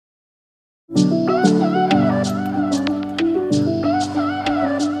What's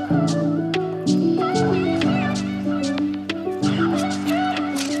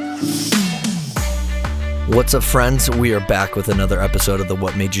up, friends? We are back with another episode of the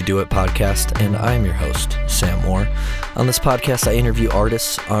What Made You Do It podcast, and I'm your host, Sam Moore. On this podcast, I interview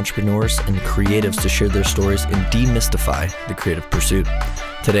artists, entrepreneurs, and creatives to share their stories and demystify the creative pursuit.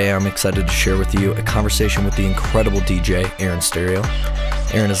 Today, I'm excited to share with you a conversation with the incredible DJ, Erin Stereo.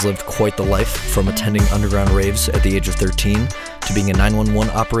 Erin has lived quite the life, from attending underground raves at the age of 13 to being a 911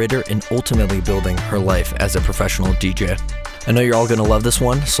 operator and ultimately building her life as a professional DJ. I know you're all going to love this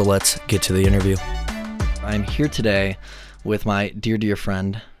one, so let's get to the interview. I'm here today with my dear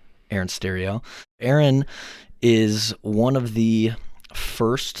friend, Erin Stereo. Erin is one of the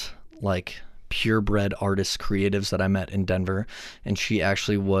first, purebred artists, creatives that I met in Denver, and she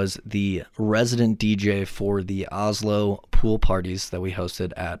actually was the resident DJ for the Oslo pool parties that we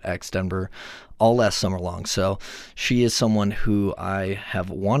hosted at X Denver all last summer long. So she is someone who I have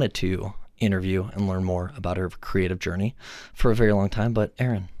wanted to interview and learn more about her creative journey for a very long time. But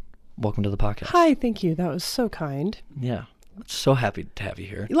Erin, welcome to the podcast. Hi, thank you. That was so kind. Yeah, so happy to have you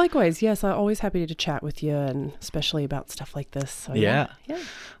here. Likewise, yes. I'm always happy to chat with you, and especially about stuff like this. So, yeah.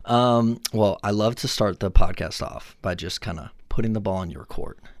 Well, I love to start the podcast off by just kind of putting the ball in your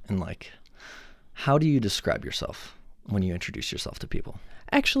court. And how do you describe yourself when you introduce yourself to people?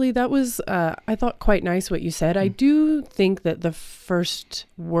 Actually, that was, I thought, quite nice what you said. I do think that the first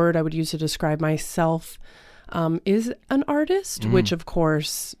word I would use to describe myself is an artist, which, of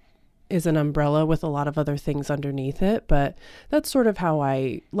course, is an umbrella with a lot of other things underneath it. But that's sort of how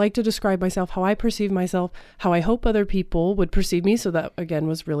I like to describe myself, how I perceive myself, how I hope other people would perceive me. So that, again,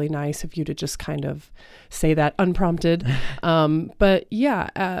 was really nice of you to just kind of say that unprompted. But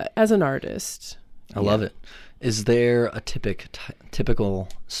yeah, as an artist. I love it. Is there a typical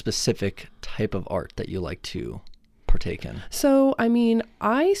specific type of art that you like to partake in? So,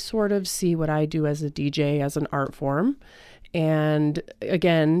 I sort of see what I do as a DJ as an art form. And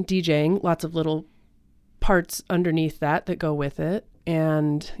again, DJing, lots of little parts underneath that go with it.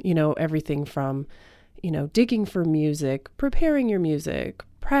 And, everything from, digging for music, preparing your music,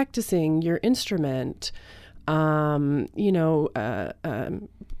 practicing your instrument,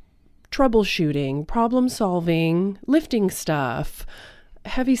 troubleshooting, problem solving, lifting stuff,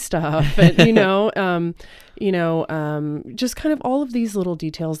 heavy stuff, and, just kind of all of these little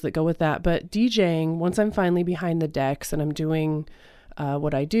details that go with that. But DJing, once I'm finally behind the decks and I'm doing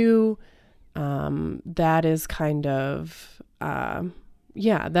what I do, that is kind of,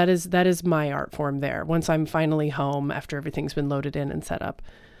 that is my art form there. Once I'm finally home after everything's been loaded in and set up.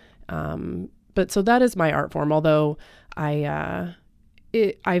 But so that is my art form, although I've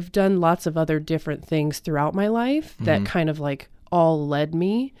done lots of other different things throughout my life that kind of all led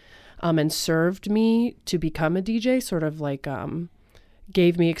me and served me to become a DJ, sort of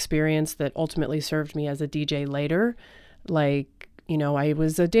gave me experience that ultimately served me as a DJ later. I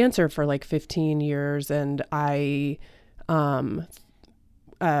was a dancer for 15 years, and I thought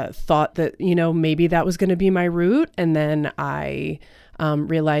that, maybe that was going to be my route. And then I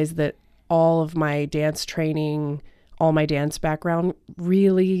realized that all of my dance training, all my dance background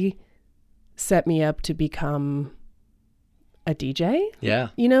really set me up to become a DJ. Yeah.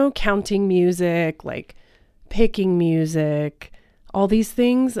 Counting music, picking music, all these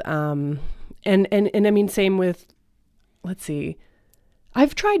things. And same with, let's see,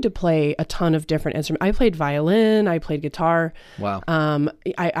 I've tried to play a ton of different instruments. I played violin, I played guitar. Wow.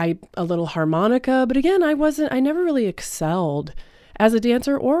 I a little harmonica, but again, I never really excelled as a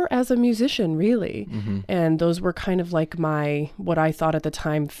dancer or as a musician, really. And those were kind of what I thought at the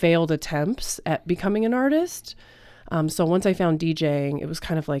time, failed attempts at becoming an artist. So once I found DJing, it was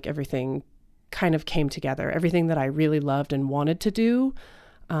kind of everything kind of came together. Everything that I really loved and wanted to do,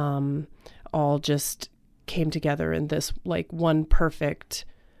 all just came together in this one perfect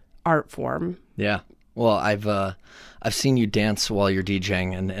art form. Yeah. Well, I've seen you dance while you're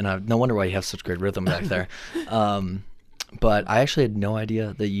DJing, and no wonder why you have such great rhythm back there. But I actually had no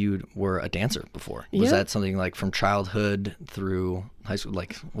idea that you were a dancer before. Was that something from childhood through high school?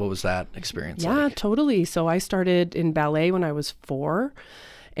 What was that experience like? Yeah, totally. So I started in ballet when I was 4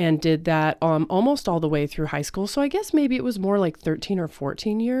 and did that almost all the way through high school. So I guess maybe it was more 13 or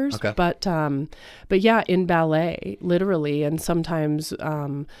 14 years. Okay. But yeah, in ballet, literally. And sometimes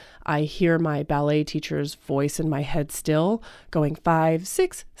I hear my ballet teacher's voice in my head still going 5,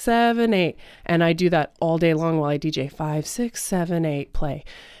 6, 7, 8. And I do that all day long while I DJ 5, 6, 7, 8, play.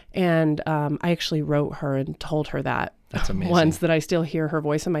 And I actually wrote her and told her that. That's amazing. Once, that I still hear her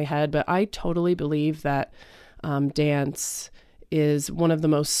voice in my head. But I totally believe that dance is one of the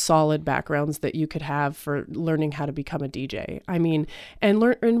most solid backgrounds that you could have for learning how to become a DJ. I mean, and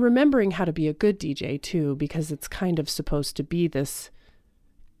remembering how to be a good DJ too, because it's kind of supposed to be this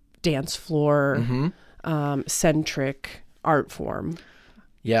dance floor centric art form.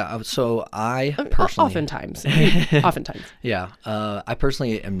 Yeah, so I personally... Oftentimes. Yeah, I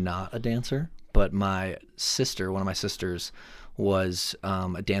personally am not a dancer, but my sister, one of my sisters, was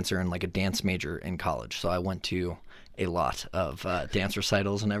a dancer and like a dance major in college. So I went to a lot of dance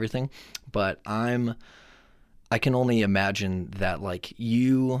recitals and everything. But I can only imagine that like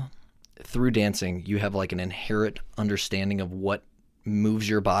you, through dancing, you have like an inherent understanding of what moves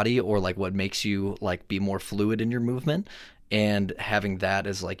your body or like what makes you like be more fluid in your movement. And having that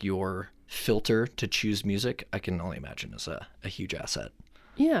as like your filter to choose music, I can only imagine is a huge asset.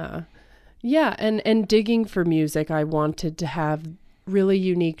 Yeah. Yeah. And digging for music, I wanted to have really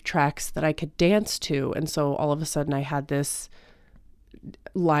unique tracks that I could dance to. And so all of a sudden I had this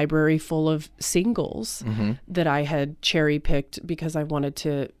library full of singles that I had cherry picked because I wanted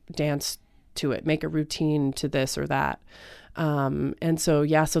to dance to it, make a routine to this or that. And so,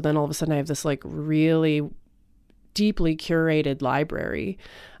 yeah, so then all of a sudden I have this like really deeply curated library.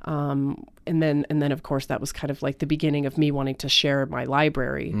 And then of course that was kind of like the beginning of me wanting to share my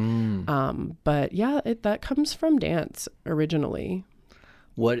library. But yeah, that comes from dance originally.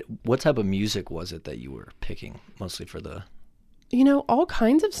 What type of music was it that you were picking mostly for the... all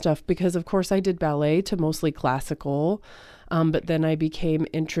kinds of stuff, because of course I did ballet to mostly classical. But then I became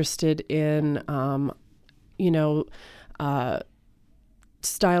interested in,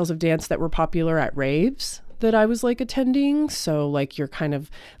 styles of dance that were popular at raves that I was like attending. So like your kind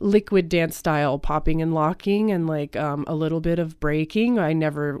of liquid dance style, popping and locking, and like a little bit of breaking. I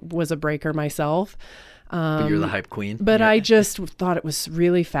never was a breaker myself. But you're the hype queen. But yeah. I just thought it was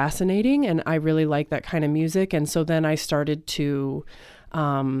really fascinating, and I really liked that kind of music. And so then I started to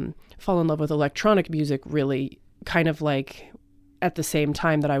fall in love with electronic music, really kind of like at the same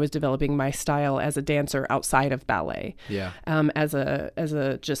time that I was developing my style as a dancer outside of ballet. Yeah. As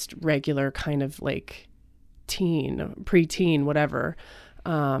a just regular kind of like preteen, whatever.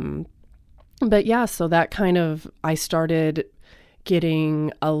 But yeah, so that kind of, I started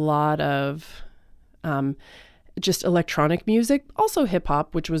getting a lot of just electronic music, also hip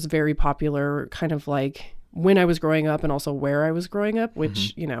hop, which was very popular kind of like when I was growing up and also where I was growing up,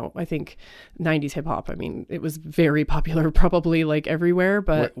 which, I think 90s hip hop, I mean, it was very popular probably like everywhere,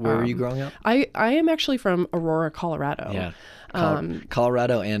 but where were you growing up? I am actually from Aurora, Colorado. Yeah.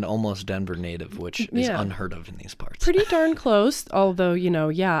 Colorado and almost Denver native, which is unheard of in these parts. Pretty darn close. Although,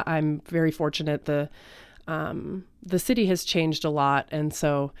 I'm very fortunate. The city has changed a lot. And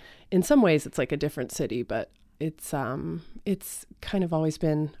so in some ways it's like a different city, but it's kind of always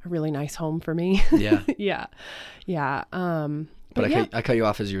been a really nice home for me. Yeah. Yeah. But I cut you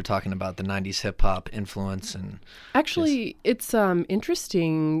off as you were talking about the 90s hip hop influence. And actually it's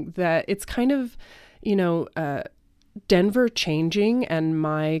interesting that it's kind of, Denver changing and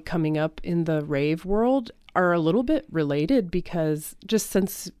my coming up in the rave world are a little bit related, because just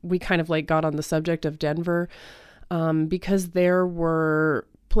since we kind of like got on the subject of Denver, because there were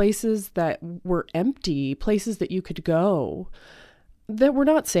places that were empty, places that you could go that were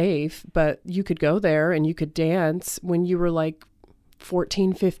not safe, but you could go there and you could dance when you were like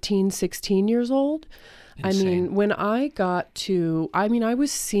 14, 15, 16 years old. Insane. I mean, when I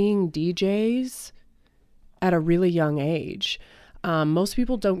was seeing DJs at a really young age. Most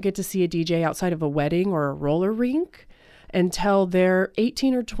people don't get to see a DJ outside of a wedding or a roller rink until they're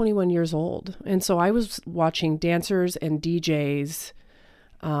 18 or 21 years old. And so I was watching dancers and DJs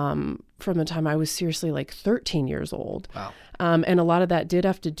from the time I was seriously like 13 years old. Wow. And a lot of that did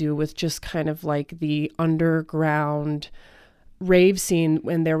have to do with just kind of like the underground rave scene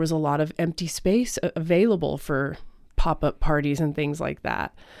when there was a lot of empty space available for pop-up parties and things like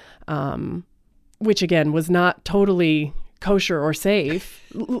that. Which again was not totally kosher or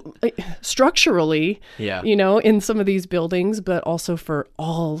safe structurally, in some of these buildings, but also for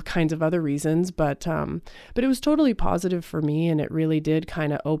all kinds of other reasons. But it was totally positive for me, and it really did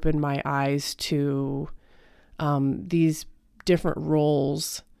kind of open my eyes to these different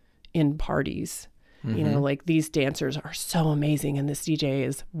roles in parties. Like these dancers are so amazing and this DJ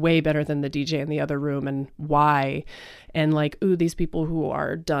is way better than the DJ in the other room, and why? And like, these people who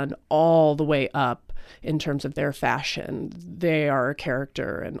are done all the way up in terms of their fashion, they are a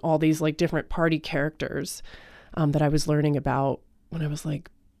character, and all these like different party characters that I was learning about when I was like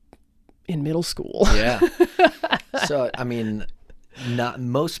in middle school. Yeah. So, I mean, not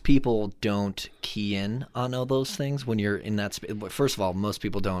most people don't key in on all those things when you're in that first of all, most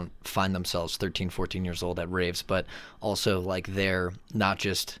people don't find themselves 13, 14 years old at raves, but also like they're not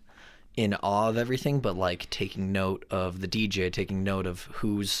just in awe of everything, but like taking note of the DJ, taking note of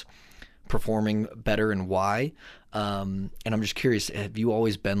who's performing better and why. And I'm just curious, have you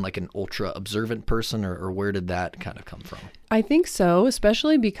always been like an ultra observant person, or where did that kind of come from? I think so,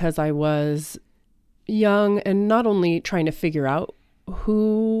 especially because I was young and not only trying to figure out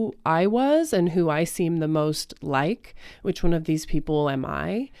who I was and who I seemed the most like, which one of these people am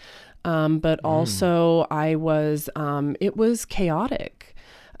I? But also I was, it was chaotic.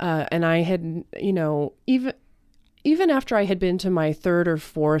 And I had, even after I had been to my third or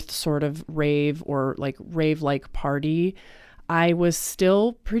fourth sort of rave or like rave-like party, I was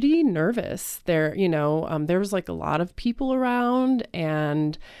still pretty nervous there. There was like a lot of people around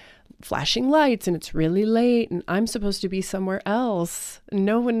and flashing lights, and it's really late and I'm supposed to be somewhere else.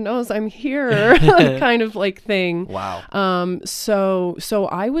 No one knows I'm here kind of like thing. Wow. So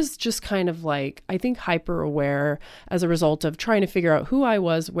I was just kind of like, I think hyper aware as a result of trying to figure out who I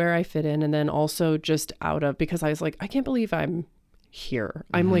was, where I fit in. And then also just because I was like, I can't believe I'm here.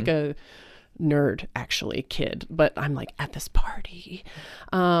 I'm like a nerd actually kid, but I'm like at this party.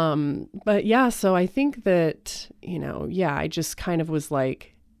 But yeah, so I think that, I just kind of was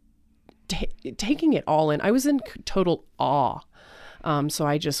like, taking it all in. I was in total awe. So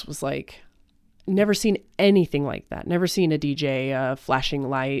I just was like, never seen anything like that. Never seen a DJ flashing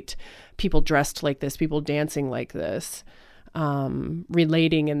light, people dressed like this, people dancing like this,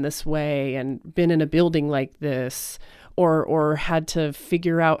 relating in this way, and been in a building like this, or had to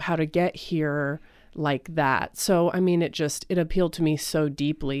figure out how to get here like that. So, I mean, it appealed to me so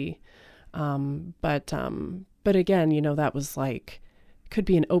deeply. But again, that was like, could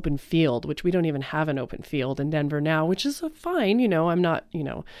be an open field, which we don't even have an open field in Denver now, which is fine. I'm not,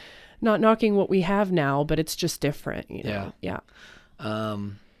 not knocking what we have now, but it's just different, Yeah. Yeah.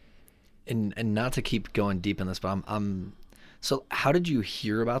 And not to keep going deep in this, but so how did you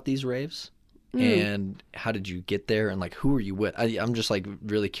hear about these raves? And how did you get there? And like, who were you with? I'm just like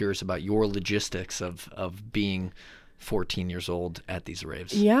really curious about your logistics of being 14 years old at these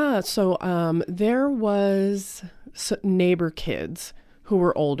raves. Yeah. So, there was neighbor kids who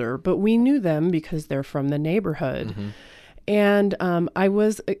were older, but we knew them because they're from the neighborhood. And I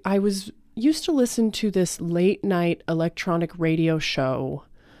was used to listen to this late night electronic radio show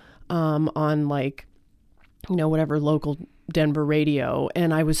on like, whatever local Denver radio.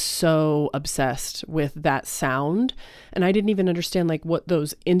 And I was so obsessed with that sound. And I didn't even understand like what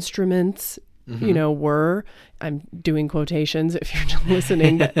those instruments were. I'm doing quotations if you're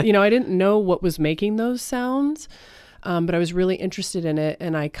listening, but I didn't know what was making those sounds. But I was really interested in it,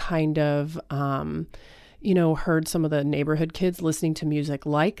 and I kind of, heard some of the neighborhood kids listening to music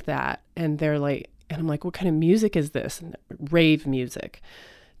like that, and they're like, and I'm like, what kind of music is this? And rave music,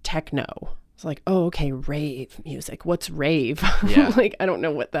 techno. It's like, oh, okay, rave music. What's rave? Yeah. Like, I don't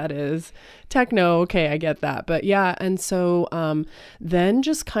know what that is. Techno, okay, I get that. But yeah, and so then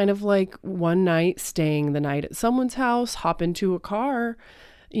just kind of like one night, staying the night at someone's house, hop into a car,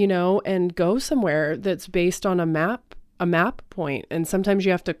 and go somewhere that's based on a map point. And sometimes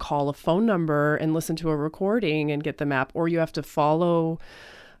you have to call a phone number and listen to a recording and get the map, or you have to follow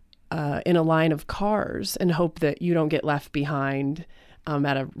in a line of cars and hope that you don't get left behind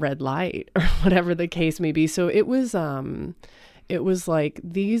at a red light or whatever the case may be. So it was like,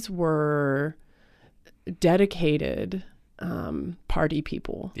 these were dedicated party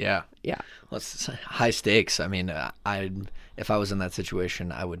people. Yeah. Well, it's high stakes. I mean, if I was in that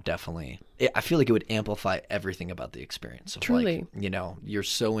situation, I would definitely, I feel like it would amplify everything about the experience. Of Truly. Like, you're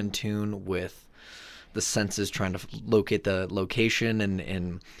so in tune with the senses trying to locate the location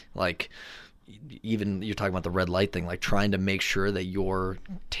and like, even you're talking about the red light thing, like trying to make sure that you're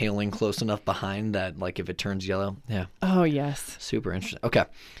tailing close enough behind that, like if it turns yellow. Yeah. Oh, yes. Super interesting. Okay.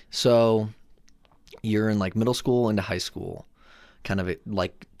 So you're in like middle school into high school, kind of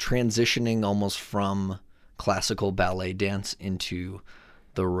like transitioning almost from classical ballet dance into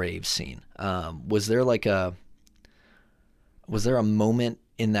the rave scene. Was there a moment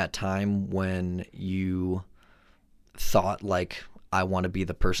in that time when you thought like, I want to be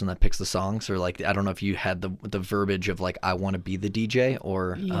the person that picks the songs, or like, I don't know if you had the verbiage of like, I want to be the DJ,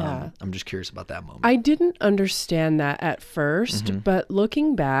 or I'm just curious about that moment. I didn't understand that at first, but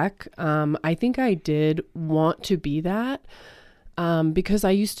looking back, I think I did want to be that. because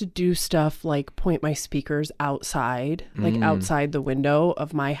I used to do stuff like point my speakers outside, like outside the window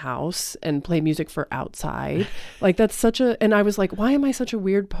of my house and play music for outside. Like that's and I was like, why am I such a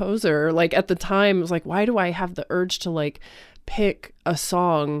weird poser? Like at the time, I was like, why do I have the urge to like pick a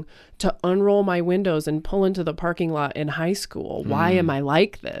song to unroll my windows and pull into the parking lot in high school? Why am I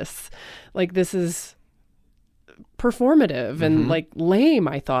like this? Like this is performative and like lame,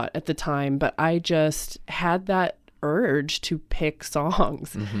 I thought at the time, but I just had that urge to pick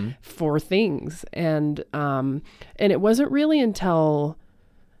songs for things. And it wasn't really until,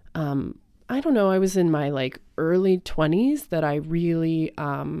 I don't know, I was in my like early 20s that I really,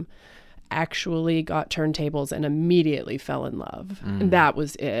 actually got turntables and immediately fell in love. And that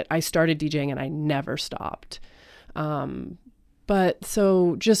was it. I started DJing and I never stopped. But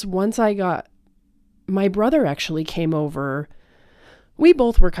so just once my brother actually came over. We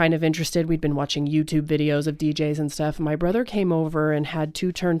both were kind of interested. We'd been watching YouTube videos of DJs and stuff. My brother came over and had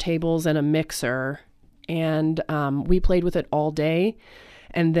 2 turntables and a mixer, and we played with it all day.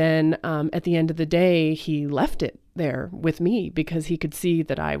 And then at the end of the day, he left it there with me because he could see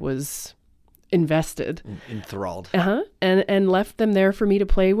that I was invested. Enthralled. And left them there for me to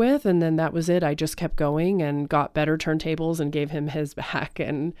play with. And then that was it. I just kept going and got better turntables and gave him his back.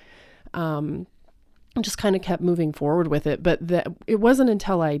 And just kind of kept moving forward with it. But it wasn't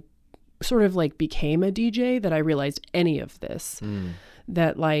until I sort of like became a DJ that I realized any of this,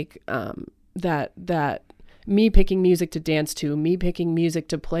 that like, that me picking music to dance to, me picking music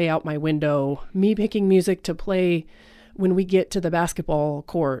to play out my window, me picking music to play when we get to the basketball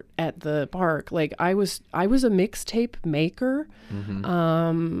court at the park. Like I was a mixtape maker.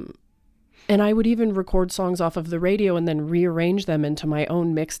 And I would even record songs off of the radio and then rearrange them into my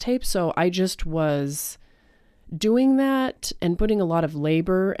own mixtape. So I just was doing that and putting a lot of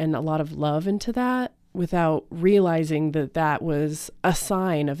labor and a lot of love into that without realizing that that was a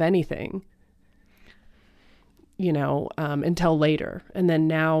sign of anything, until later. And then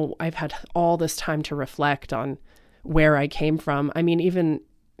now I've had all this time to reflect on where I came from. I mean, even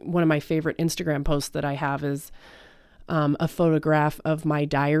one of my favorite Instagram posts that I have is a photograph of my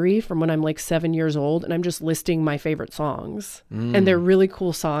diary from when I'm like 7 years old, and I'm just listing my favorite songs. And they're really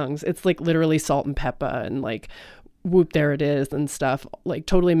cool songs. It's like literally Salt and Pepper and like Whoop There It Is and stuff, like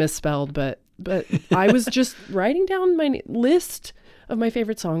totally misspelled, but I was just writing down my list of my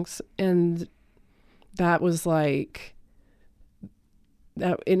favorite songs, and that was like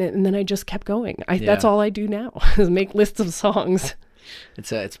that. And then I just kept going. That's all I do now is make lists of songs.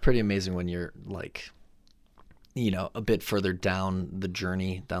 It's pretty amazing when you're like, a bit further down the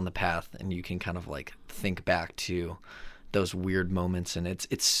journey, down the path, and you can kind of like think back to those weird moments. And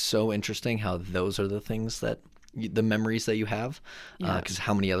it's so interesting how those are the things that the memories that you have, because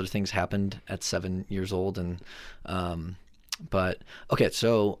how many other things happened at 7 years old. And but okay,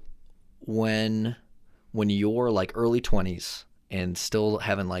 so when you're like early 20s and still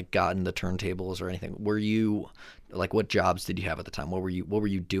haven't like gotten the turntables or anything, were you like, what jobs did you have at the time? What were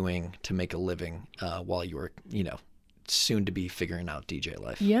you doing to make a living while you were, soon to be figuring out DJ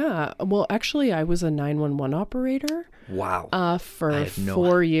life? Yeah. Well, actually, I was a 911 operator. Wow. For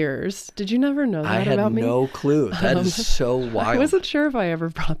 4 years. Did you never know that about me? I had no clue. That is so wild. I wasn't sure if I ever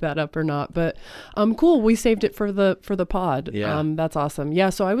brought that up or not, but cool. We saved it for the pod. Yeah. That's awesome. Yeah.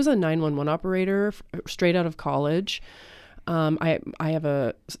 So I was a 911 operator straight out of college. I have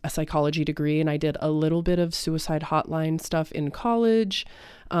a psychology degree, and I did a little bit of suicide hotline stuff in college.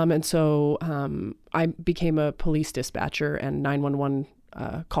 And so I became a police dispatcher and 911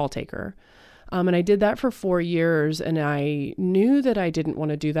 call taker. And I did that for 4 years, and I knew that I didn't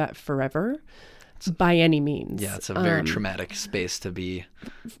want to do that forever by any means. Yeah, it's a very traumatic space to be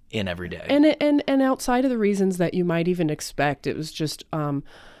in every day. And outside of the reasons that you might even expect, it was just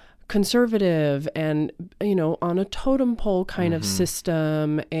conservative and, on a totem pole kind of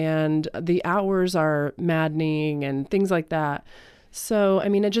system, and the hours are maddening and things like that. So, I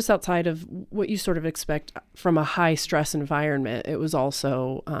mean, just outside of what you sort of expect from a high stress environment, it was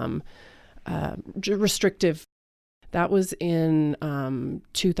also restrictive. That was in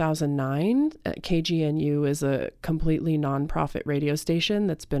 2009. KGNU is a completely nonprofit radio station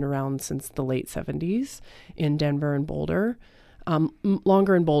that's been around since the late 70s in Denver and Boulder.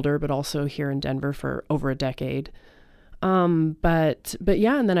 Longer in Boulder, but also here in Denver for over a decade. But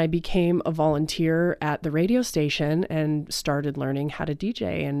yeah, and then I became a volunteer at the radio station and started learning how to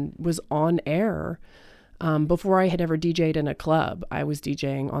DJ and was on air. Before I had ever DJ'd in a club, I was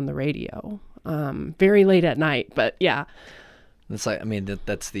DJing on the radio, very late at night, but yeah. It's like, I mean,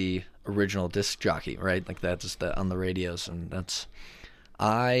 that's the original disc jockey, right? Like that's just on the radios, and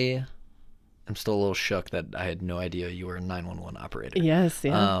I I'm still a little shook that I had no idea you were a 911 operator. Yes,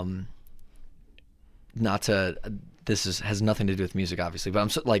 yeah. Not to, has nothing to do with music, obviously, but I'm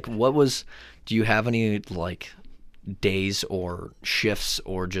so, like, do you have any like days or shifts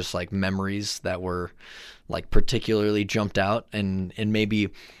or just like memories that were like particularly jumped out, and maybe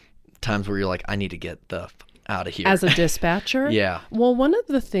times where you're like, I need to get the out of here as a dispatcher? Yeah. Well, one of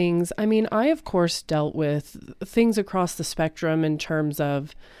the things, I mean, I of course dealt with things across the spectrum in terms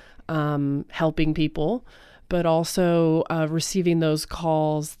of helping people, but also receiving those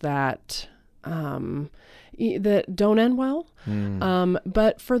calls that that don't end well.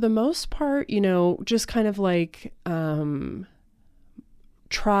 But for the most part, just kind of like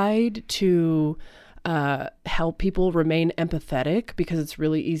tried to help people remain empathetic, because it's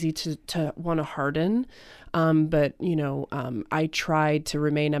really easy to want to harden. But I tried to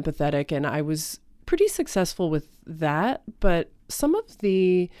remain empathetic, and I was pretty successful with that. But some of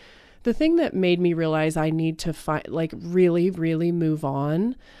the thing that made me realize I need to really, really move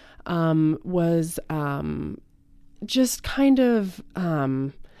on was just kind of,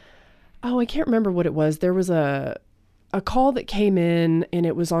 I can't remember what it was. There was a call that came in, and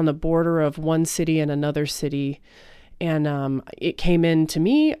it was on the border of one city and another city. And it came in to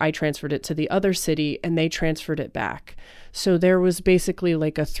me, I transferred it to the other city, and they transferred it back. So there was basically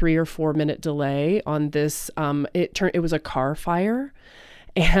like a 3 or 4 minute delay on this. It was a car fire.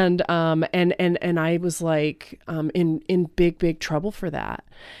 And I was like, in big trouble for that.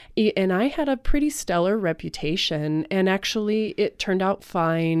 And I had a pretty stellar reputation, and actually it turned out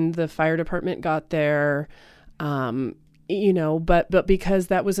fine. The fire department got there, but because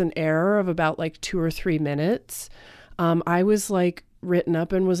that was an error of about like 2 or 3 minutes, I was like written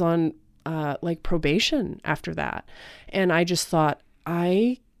up and was on, like probation after that. And I just thought,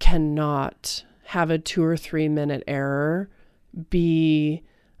 I cannot have a 2 or 3 minute error be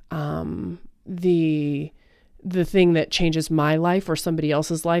the thing that changes my life or somebody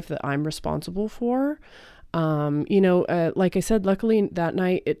else's life that I'm responsible for. Like I said, luckily that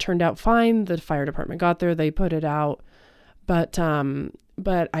night it turned out fine. The fire department got there, they put it out. But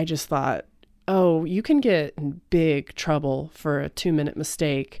I just thought, oh, you can get in big trouble for a 2 minute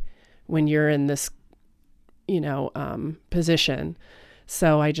mistake when you're in this, position.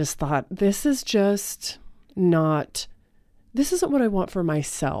 So I just thought, this isn't what I want for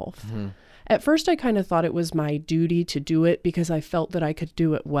myself. Mm-hmm. At first, I kind of thought it was my duty to do it because I felt that I could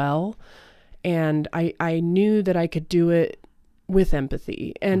do it well. And I knew that I could do it with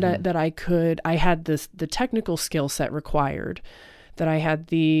empathy, and mm-hmm. That I had the technical skill set required, that I had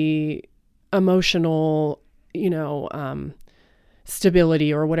the emotional,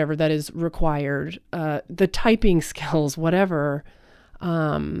 stability or whatever that is required, the typing skills, whatever,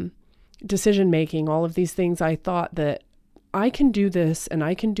 decision-making, all of these things. I thought that I can do this and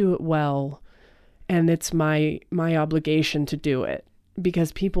I can do it well, and it's my obligation to do it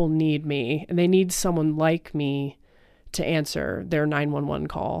because people need me, and they need someone like me to answer their 911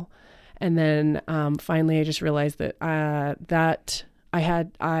 call. And then finally I just realized that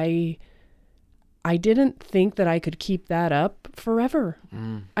I didn't think that I could keep that up forever.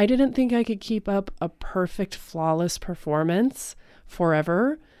 I didn't think I could keep up a perfect, flawless performance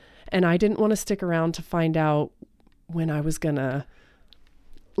forever. And I didn't want to stick around to find out when I was gonna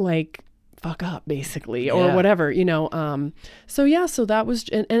like fuck up, basically, or whatever, So that was,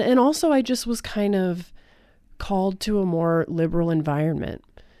 and also I just was kind of called to a more liberal environment.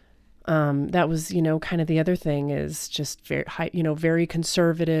 That was, kind of the other thing is just very high, very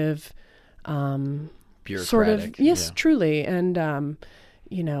conservative, bureaucratic. Sort of, yes, truly. And,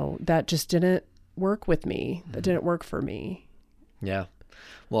 that just didn't work with me. That didn't work for me. Yeah.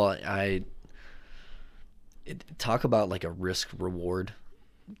 Well, talk about like a risk reward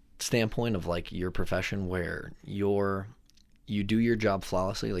standpoint of like your profession, where you do your job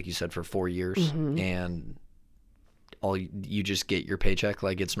flawlessly, like you said, for 4 years, mm-hmm. and you just get your paycheck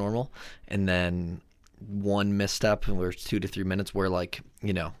like it's normal, and then one misstep where 2 to 3 minutes, where like,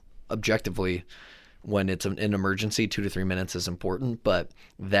 objectively, when it's an emergency, 2 to 3 minutes is important, but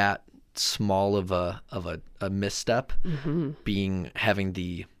that small of a misstep, mm-hmm. having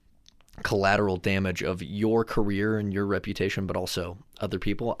the collateral damage of your career and your reputation, but also other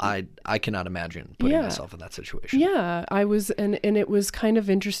people, I cannot imagine putting myself in that situation. Yeah, I was, and it was kind of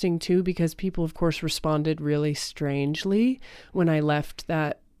interesting too, because people of course responded really strangely when I left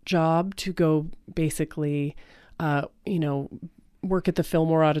that job to go basically, work at the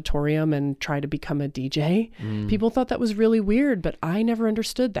Fillmore Auditorium and try to become a DJ. People thought that was really weird, but I never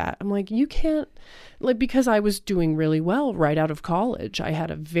understood that. I'm like, you can't, like, because I was doing really well right out of college. I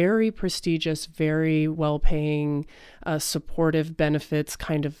had a very prestigious, very well-paying, supportive benefits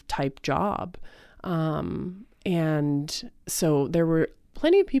kind of type job. And so there were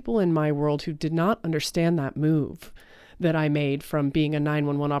plenty of people in my world who did not understand that move that I made from being a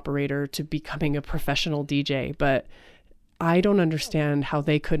 911 operator to becoming a professional DJ. But I don't understand how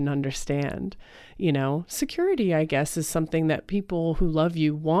they couldn't understand. Security, I guess, is something that people who love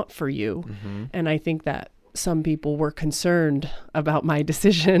you want for you. And I think that some people were concerned about my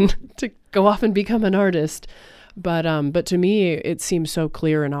decision to go off and become an artist. But to me, it seems so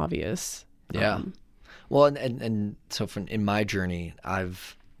clear and obvious. Yeah. Well, and so in my journey,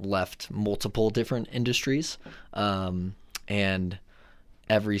 I've left multiple different industries, and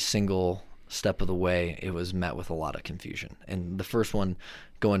every single step of the way, it was met with a lot of confusion. And the first one,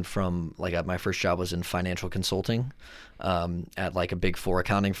 going from my first job was in financial consulting, at like a Big Four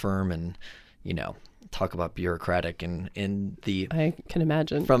accounting firm, and talk about bureaucratic and in the I can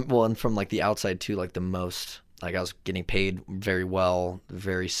imagine from like the outside too, like the most, like I was getting paid very well,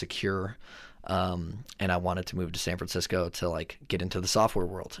 very secure. And I wanted to move to San Francisco to like get into the software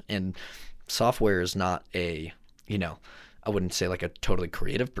world. And software is not a, I wouldn't say like a totally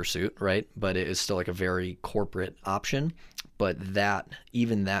creative pursuit, right? But it is still like a very corporate option. But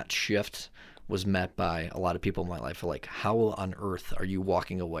even that shift was met by a lot of people in my life. Like, how on earth are you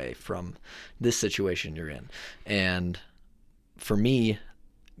walking away from this situation you're in? And for me,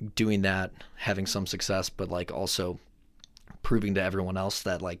 doing that, having some success, but like also proving to everyone else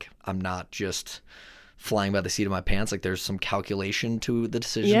that like I'm not just flying by the seat of my pants. Like there's some calculation to the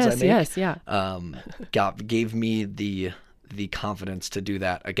decisions I make. Yes, yeah. Gave me the confidence to do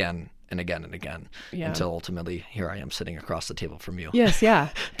that again and again and again, until ultimately here I am sitting across the table from you. Yes, yeah.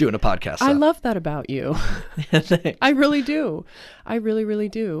 Doing a podcast. I love that about you. I really do. I really, really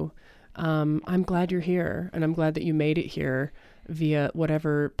do. I'm glad you're here, and I'm glad that you made it here via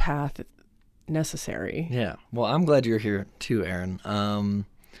whatever path necessary. Yeah. Well, I'm glad you're here too, Erin.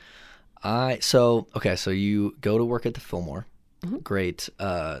 So you go to work at the Fillmore. Mm-hmm. Great.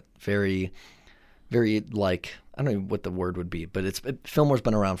 Very, very like, I don't know what the word would be, but Fillmore's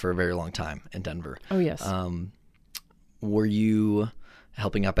been around for a very long time in Denver. Oh, yes. Were you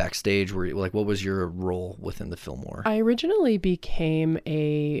helping out backstage? What was your role within the Fillmore? I originally became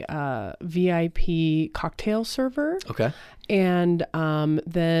a VIP cocktail server. Okay. And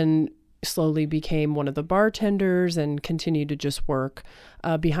then slowly became one of the bartenders and continued to just work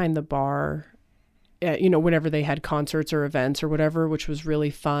behind the bar, whenever they had concerts or events or whatever, which was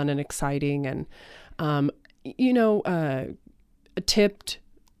really fun and exciting. And, a tipped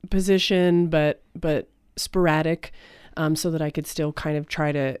position, but sporadic, so that I could still kind of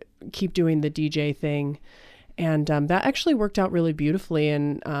try to keep doing the DJ thing. And that actually worked out really beautifully.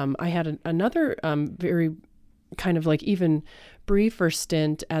 And I had another very kind of like even briefer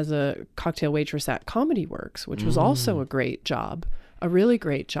stint as a cocktail waitress at Comedy Works, which was also a great job, a really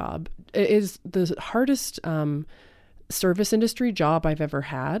great job. It is the hardest service industry job I've ever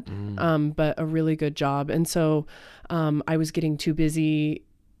had, but a really good job. And so I was getting too busy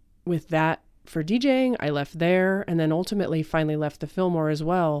with that for DJing. I left there, and then ultimately finally left the Fillmore as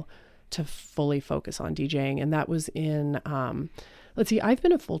well to fully focus on DJing. And that was in I've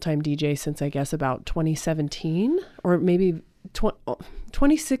been a full-time DJ since I guess about 2017 or maybe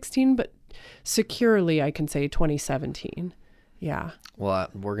 2016, but securely I can say 2017. Yeah. Well,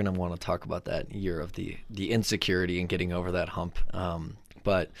 we're going to want to talk about that year of the insecurity and getting over that hump.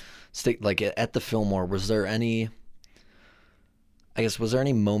 But at the Fillmore, was there any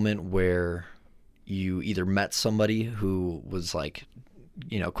moment where you either met somebody who was like,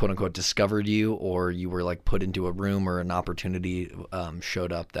 quote unquote, discovered you, or you were like put into a room, or an opportunity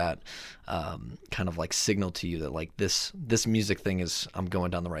showed up that kind of like signaled to you that like this music thing I'm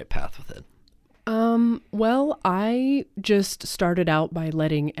going down the right path with it? Well, I just started out by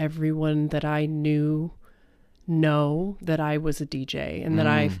letting everyone that I knew know that I was a DJ and that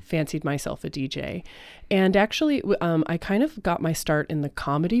I fancied myself a DJ. And actually, I kind of got my start in the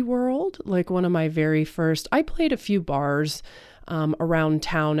comedy world. Like one of my very first, I played a few bars around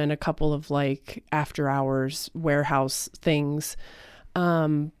town and a couple of like after hours warehouse things.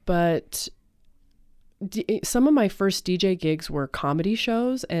 But some of my first DJ gigs were comedy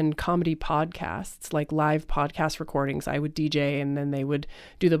shows and comedy podcasts, like live podcast recordings. I would DJ and then they would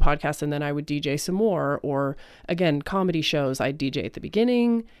do the podcast and then I would DJ some more. Or again, comedy shows, I'd DJ at the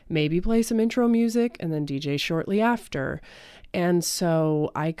beginning, maybe play some intro music and then DJ shortly after. And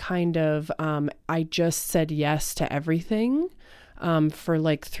so I kind of, I just said yes to everything. for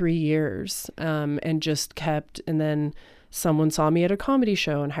like 3 years, and just kept, and then someone saw me at a comedy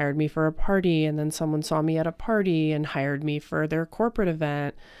show and hired me for a party. And then someone saw me at a party and hired me for their corporate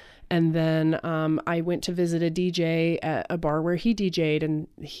event. And then I went to visit a DJ at a bar where he DJ'd, and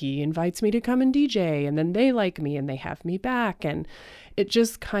he invites me to come and DJ. And then they like me and they have me back. And it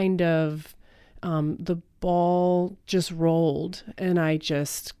just kind of, the ball just rolled, and I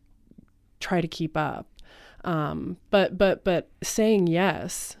just try to keep up. But saying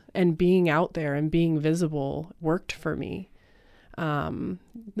yes and being out there and being visible worked for me. Some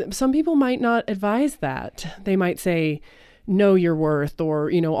people might not advise that. They might say, know your worth, or,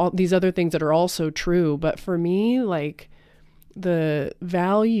 you know, all these other things that are also true. But for me, like, the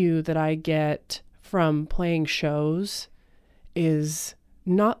value that I get from playing shows is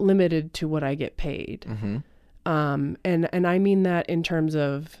not limited to what I get paid. Mm-hmm. And I mean that in terms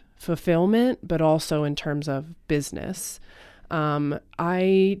of fulfillment, but also in terms of business.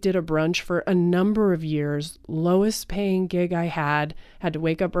 I did a brunch for a number of years, lowest paying gig I had to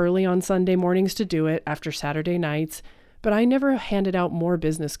wake up early on Sunday mornings to do it after Saturday nights, but I never handed out more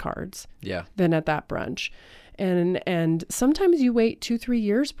business cards than at that brunch. And sometimes you wait 2-3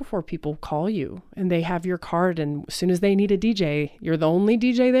 years before people call you and they have your card. And as soon as they need a DJ, you're the only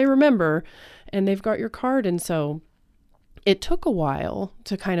DJ they remember, and they've got your card. And so it took a while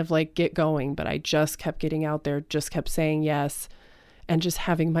to kind of like get going, but I just kept getting out there, just kept saying yes, and just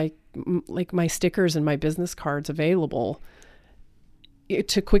having my stickers and my business cards available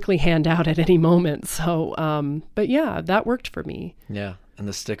to quickly hand out at any moment. So, but yeah, that worked for me. Yeah. And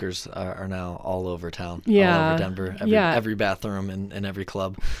the stickers are now all over town, yeah. all over Denver, every bathroom and every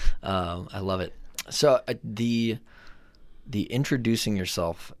club. I love it. So the introducing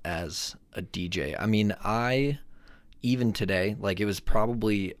yourself as a DJ, I mean, even today, like, it was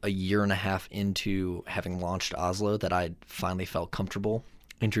probably a year and a half into having launched Oslo that I finally felt comfortable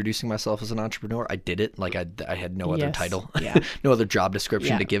introducing myself as an entrepreneur. I did it. Like, I had no other title, no other job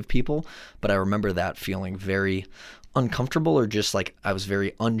description to give people. But I remember that feeling very uncomfortable, or just like I was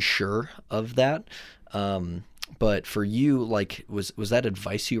very unsure of that. But for you, like, was that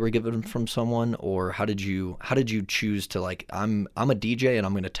advice you were given from someone, or how did you choose to, like, I'm a DJ and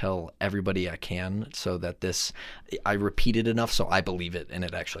I'm going to tell everybody I can, so that I repeat it enough so I believe it and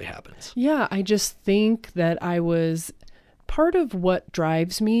it actually happens? Yeah, I just think that part of what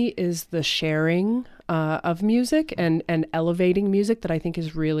drives me is the sharing of music and elevating music that I think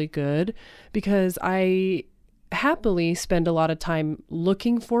is really good, because I happily spend a lot of time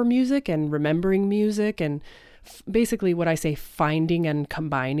looking for music and remembering music, and basically what I say, finding and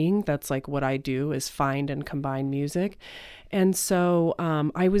combining. That's like what I do, is find and combine music. And so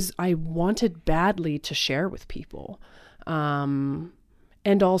I wanted badly to share with people, and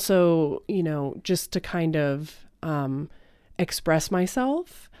also, you know, just to kind of express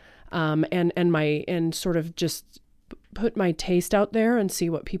myself, and sort of just put my taste out there and see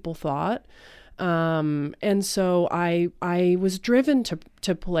what people thought. And so I was driven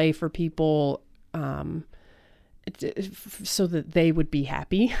to play for people, so that they would be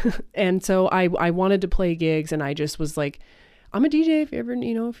happy. And so I wanted to play gigs, and I just was like, I'm a DJ if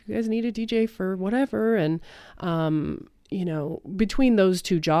you guys need a DJ for whatever. And, you know, between those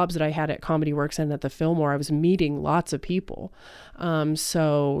two jobs that I had at Comedy Works and at the Fillmore, I was meeting lots of people.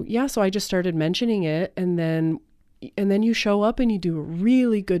 So I just started mentioning it, and then you show up and you do a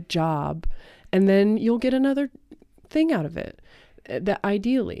really good job, and then you'll get another thing out of it, that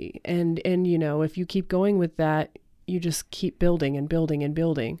ideally. And you know, if you keep going with that, you just keep building and building and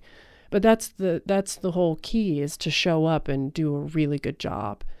building. But that's the whole key, is to show up and do a really good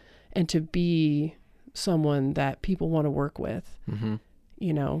job, and to be someone that people want to work with. Mm-hmm.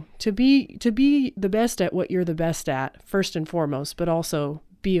 You know, to be the best at what you're the best at, first and foremost, but also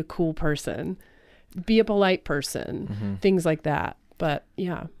be a cool person, be a polite person, mm-hmm. things like that. But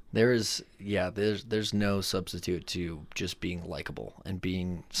yeah. There's no substitute to just being likable and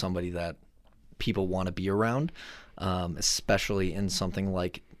being somebody that people want to be around, especially in something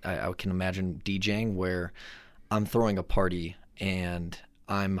like, I can imagine DJing, where I'm throwing a party and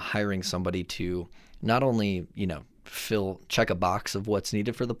I'm hiring somebody to not only, you know, check a box of what's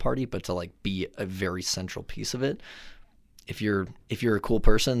needed for the party, but to, like, be a very central piece of it. If you're a cool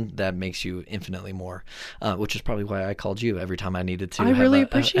person, that makes you infinitely more, which is probably why I called you every time I needed to. I really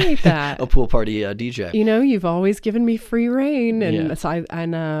appreciate that. A pool party DJ. You know, you've always given me free reign, and so I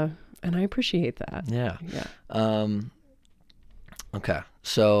appreciate that. Yeah. Okay,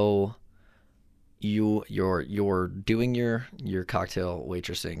 so you're doing your cocktail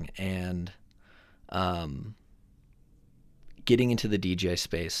waitressing and getting into the DJ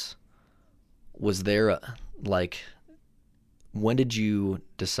space. Was there when did you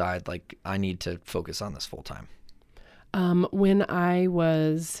decide, like, I need to focus on this full time? When I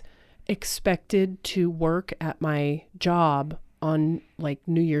was expected to work at my job on like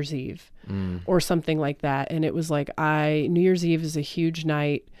New Year's Eve or something like that. And it was like, New Year's Eve is a huge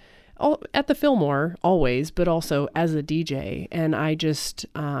night at the Fillmore always, but also as a DJ. And I just,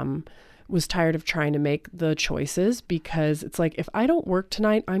 was tired of trying to make the choices, because it's like, if I don't work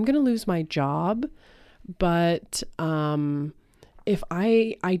tonight, I'm going to lose my job. But, if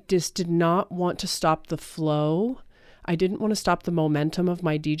I just did not want to stop the flow. I didn't want to stop the momentum of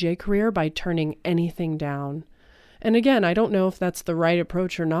my DJ career by turning anything down. And again, I don't know if that's the right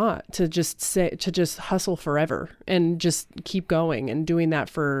approach or not, to just hustle forever and just keep going and doing that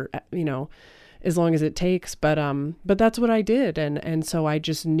for, as long as it takes. But that's what I did. And so I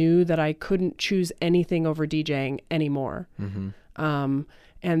just knew that I couldn't choose anything over DJing anymore. Mm-hmm.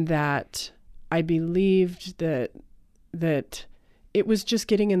 And that I believed that it was just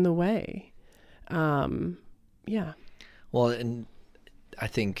getting in the way. Yeah. Well, and I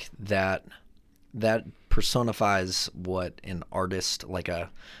think that personifies what an artist,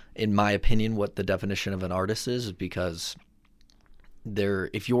 in my opinion, what the definition of an artist is, because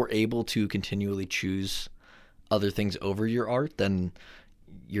if you're able to continually choose other things over your art, then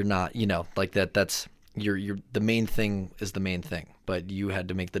you're not, that's the main thing is the main thing, but you had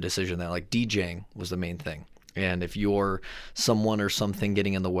to make the decision that like DJing was the main thing. And if you're someone or something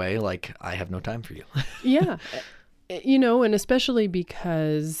getting in the way, like, I have no time for you. Yeah. And especially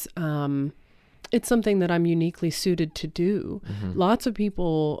because it's something that I'm uniquely suited to do. Mm-hmm. Lots of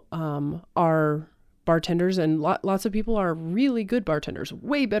people are bartenders, and lots of people are really good bartenders,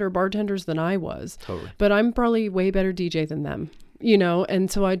 way better bartenders than I was. Totally. But I'm probably way better DJ than them,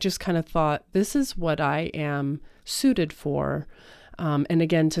 and so I just kind of thought, this is what I am suited for. And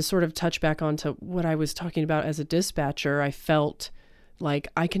again, to sort of touch back onto what I was talking about as a dispatcher, I felt like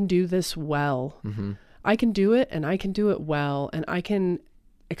I can do this well. Mm-hmm. I can do it, and I can do it well, and I can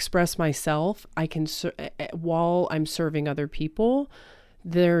express myself. I can, while I'm serving other people,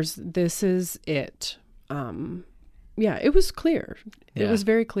 this is it. Yeah, it was clear. Yeah. It was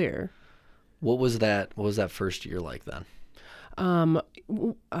very clear. What was that first year like then?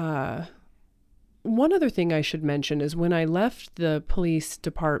 One other thing I should mention is when I left the police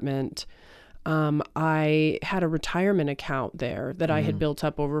department, I had a retirement account there that I had built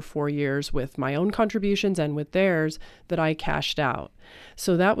up over 4 years with my own contributions and with theirs that I cashed out.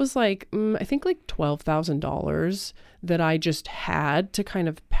 So that was like, I think like $12,000 that I just had to kind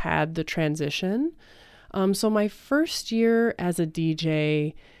of pad the transition. So my first year as a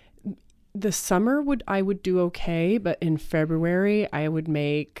DJ, the summer I would do okay, but in February I would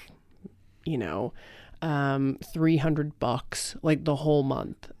make, $300 like the whole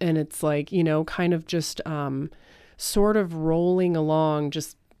month. And it's like, kind of just sort of rolling along,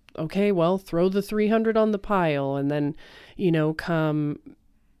 just, okay, well, throw the 300 on the pile. And then, come,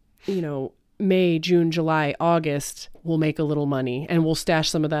 May, June, July, August, we'll make a little money and we'll stash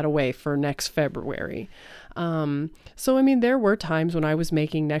some of that away for next February. So, I mean, there were times when I was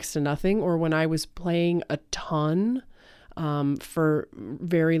making next to nothing, or when I was playing a ton for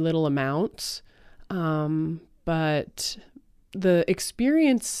very little amounts. But the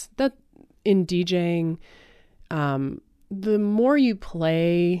experience that in DJing, the more you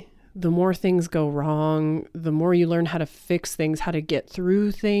play, the more things go wrong, the more you learn how to fix things, how to get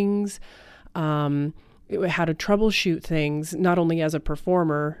through things, how to troubleshoot things, not only as a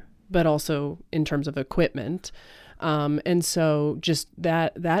performer, but also in terms of equipment. And so just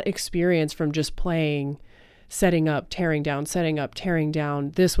that experience from just playing, setting up, tearing down,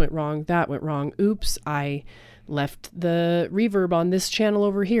 this went wrong, that went wrong. Oops, I left the reverb on this channel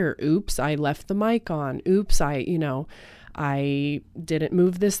over here. Oops, I left the mic on. Oops, I didn't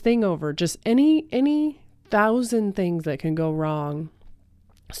move this thing over. Just any 1,000 things that can go wrong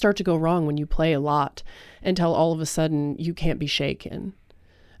start to go wrong when you play a lot, until all of a sudden you can't be shaken.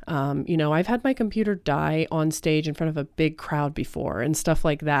 I've had my computer die on stage in front of a big crowd before and stuff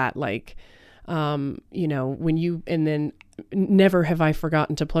like that. Like, and then never have I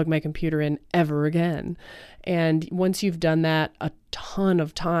forgotten to plug my computer in ever again. And once you've done that a ton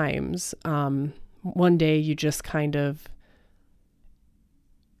of times, one day you just kind of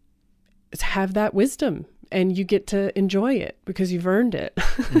have that wisdom and you get to enjoy it because you've earned it.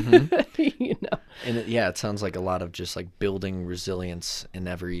 Mm-hmm. And it sounds like a lot of just like building resilience in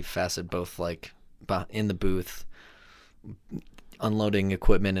every facet, both like in the booth, unloading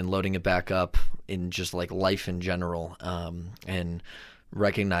equipment and loading it back up, in just like life in general, and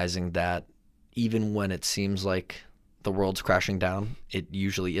recognizing that even when it seems like the world's crashing down, it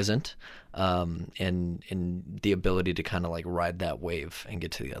usually isn't. And the ability to kind of like ride that wave and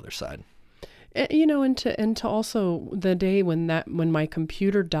get to the other side. You know, and to also the day when my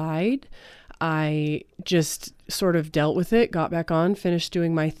computer died, I just sort of dealt with it, got back on, finished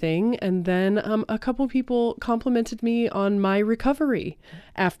doing my thing. And then a couple people complimented me on my recovery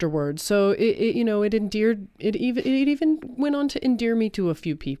afterwards. So it even went on to endear me to a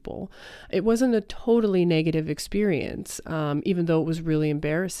few people. It wasn't a totally negative experience, even though it was really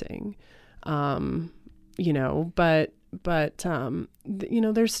embarrassing, you know, but you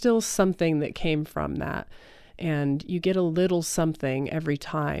know, there's still something that came from that, and you get a little something every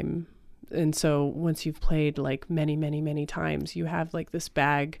time. And so once you've played like many, many, many times, you have like this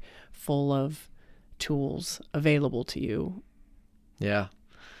bag full of tools available to you. Yeah.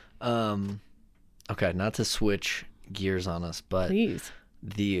 Okay, not to switch gears on us, but please.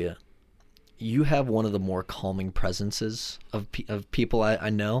 You have one of the more calming presences of people I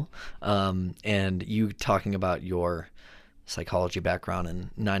know, and you talking about your psychology background and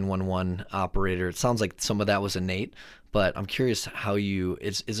 911 operator. It sounds like some of that was innate, but I'm curious how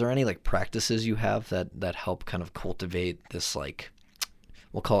is there any like practices you have that help kind of cultivate this, like,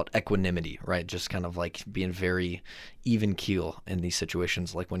 we'll call it equanimity, right? Just kind of like being very even keel in these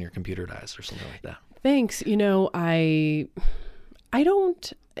situations, like when your computer dies or something like that. Thanks. You know, I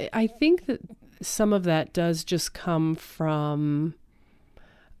think that some of that does just come from,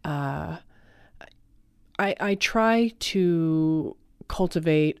 I try to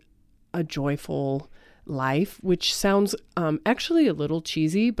cultivate a joyful life, which sounds actually a little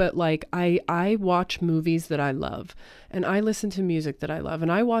cheesy, but like I watch movies that I love, and I listen to music that I love,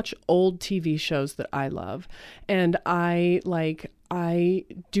 and I watch old TV shows that I love, and I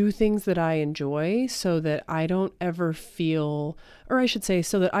do things that I enjoy so that I don't ever feel, or I should say,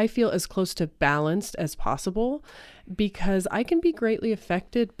 so that I feel as close to balanced as possible, because I can be greatly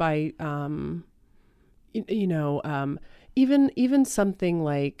affected by, even something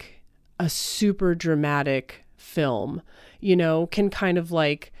like a super dramatic film, you know, can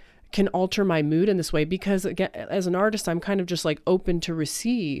alter my mood in this way, because again, as an artist, I'm kind of just like open to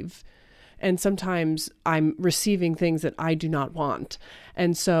receive. And sometimes I'm receiving things that I do not want.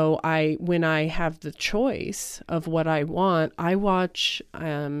 And so when I have the choice of what I want, I watch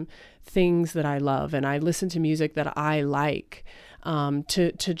things that I love, and I listen to music that I like,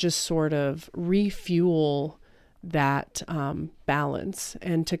 to just sort of refuel that balance,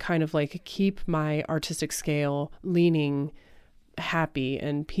 and to kind of like keep my artistic scale leaning happy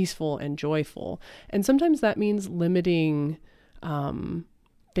and peaceful and joyful. And sometimes that means limiting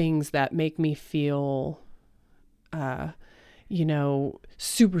things that make me feel,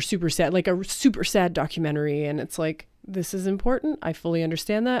 super, super sad, like a super sad documentary. And it's like, this is important. I fully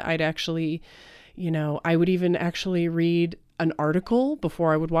understand that. I'd actually, I would even actually read an article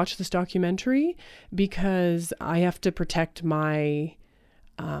before I would watch this documentary, because I have to protect my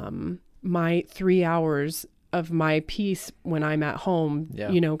 3 hours of my peace when I'm at home,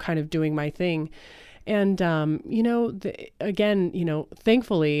 kind of doing my thing. And,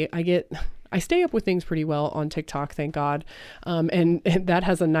 thankfully I stay up with things pretty well on TikTok, thank God. And that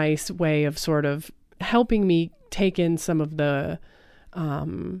has a nice way of sort of helping me take in some of the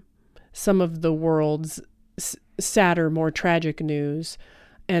world's sadder, more tragic news,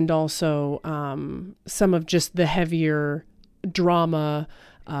 and also some of just the heavier drama,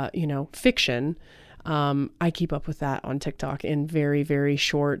 fiction. I keep up with that on TikTok in very, very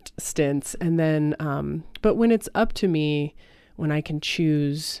short stints. And then, but when it's up to me, when I can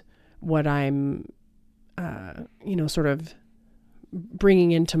choose what I'm, sort of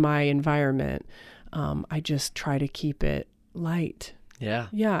bringing into my environment, I just try to keep it light. Yeah.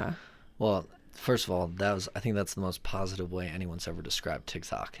 Yeah. Well, first of all, I think that's the most positive way anyone's ever described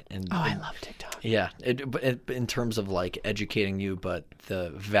TikTok. I love TikTok. Yeah, in terms of like educating you, but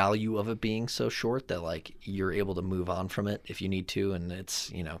the value of it being so short that like you're able to move on from it if you need to, and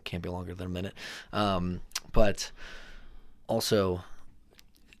it's can't be longer than a minute. But also,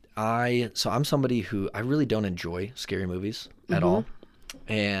 I'm somebody who I really don't enjoy scary movies at all,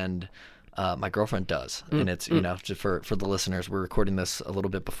 and my girlfriend does, and it's just for the listeners, we're recording this a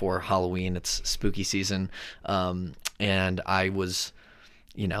little bit before Halloween. It's spooky season, and I was,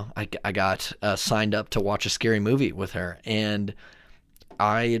 I got signed up to watch a scary movie with her, and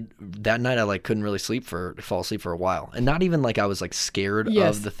that night I like couldn't really fall asleep for a while, and not even like I was like scared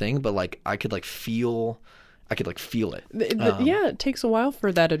of the thing, but like I could feel it. Yeah, it takes a while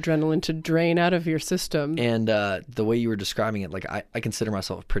for that adrenaline to drain out of your system. And the way you were describing it, like I consider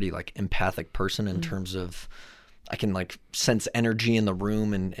myself a pretty like empathic person in terms of I can like sense energy in the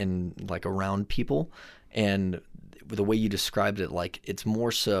room and like around people. And the way you described it, like it's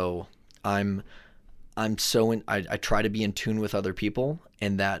more so I'm so in, I try to be in tune with other people,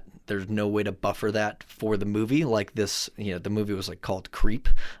 and that there's no way to buffer that for the movie. Like this, the movie was like called Creep,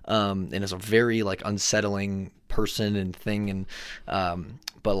 and it's a very like unsettling person and thing, and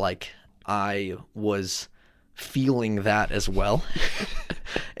but like I was feeling that as well,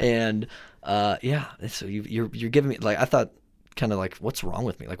 and so you're giving me, like, I thought kind of like, what's wrong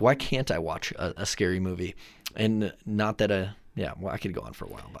with me? Like, why can't I watch a scary movie? And not that I could go on for a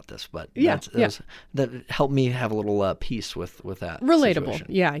while about this, but that helped me have a little peace with that. Relatable.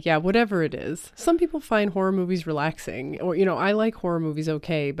 Situation. Yeah, whatever it is. Some people find horror movies relaxing, or I like horror movies,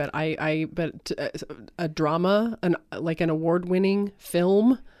 okay, but but a drama, an award-winning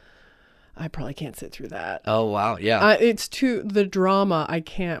film, I probably can't sit through that. Oh wow, yeah. It's the drama. I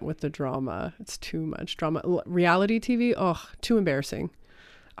can't with the drama. It's too much drama. Reality TV, too embarrassing.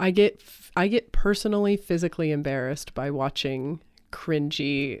 I get personally physically embarrassed by watching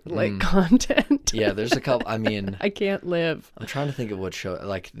cringy content. Yeah, there's a couple. I mean, I can't live. I'm trying to think of what show.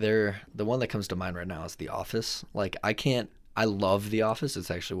 Like, the one that comes to mind right now is The Office. Like, I love The Office.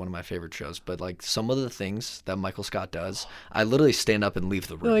 It's actually one of my favorite shows. But like some of the things that Michael Scott does, I literally stand up and leave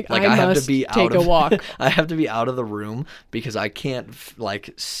the room. Like I have to be take a walk. I have to be out of the room because I can't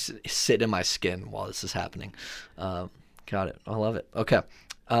sit in my skin while this is happening. Got it. I love it. Okay.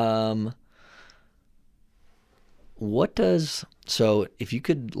 So if you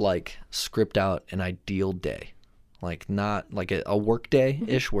could like script out an ideal day, like not like a work day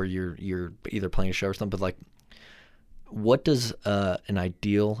ish where you're either playing a show or something, but like, what does an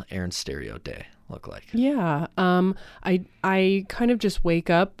ideal Erin Stereo day look like? Yeah. I kind of just wake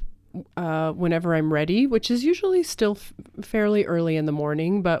up whenever I'm ready, which is usually still fairly early in the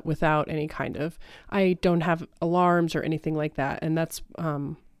morning, but without any I don't have alarms or anything like that. And that's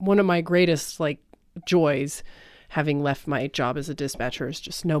one of my greatest like joys, having left my job as a dispatcher, is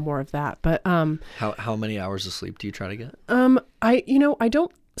just no more of that. But how many hours of sleep do you try to get? I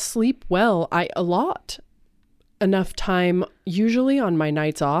don't sleep well. A lot. Enough time usually on my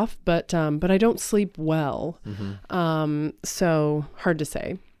nights off, but I don't sleep well. Mm-hmm. So hard to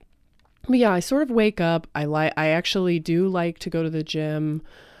say. But yeah, I sort of wake up. I actually do like to go to the gym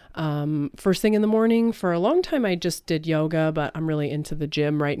first thing in the morning. For a long time I just did yoga, but I'm really into the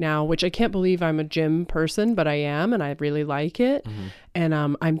gym right now, which I can't believe I'm a gym person, but I am, and I really like it. Mm-hmm. And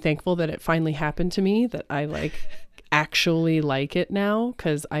I'm thankful that it finally happened to me, that I like actually like it now,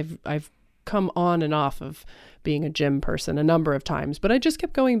 because I've come on and off of being a gym person a number of times, but I just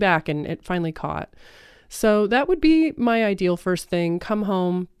kept going back and it finally caught. So that would be my ideal first thing. Come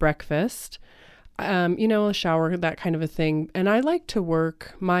home, breakfast, a shower, that kind of a thing. And I like to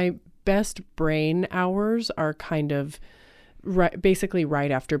work. My best brain hours are kind of basically right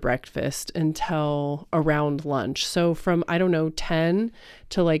after breakfast until around lunch. So from, 10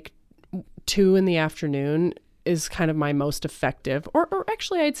 to like 2 in the afternoon is kind of my most effective, or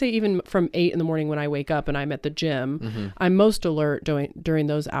actually I'd say even from 8 in the morning when I wake up and I'm at the gym, mm-hmm. I'm most alert during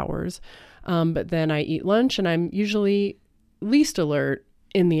those hours. But then I eat lunch and I'm usually least alert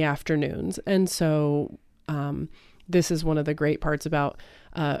in the afternoons. And so this is one of the great parts about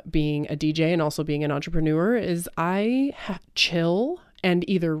being a DJ and also being an entrepreneur, is I chill and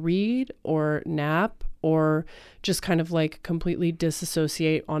either read or nap or just kind of like completely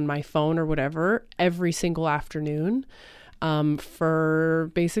disassociate on my phone or whatever every single afternoon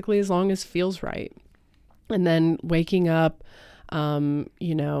for basically as long as feels right. And then waking up,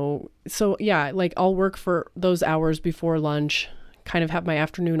 so yeah, like I'll work for those hours before lunch, kind of have my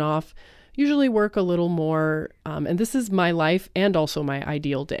afternoon off, usually work a little more. And this is my life and also my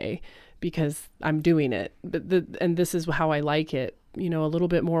ideal day because I'm doing it, and this is how I like it. A little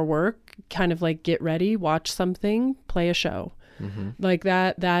bit more work, kind of like get ready, watch something, play a show, mm-hmm. like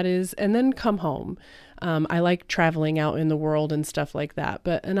that is, and then come home. I like traveling out in the world and stuff like that,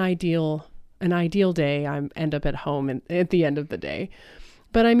 but an ideal day, I end up at home at the end of the day.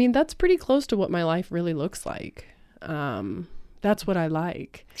 But I mean, that's pretty close to what my life really looks like. That's what I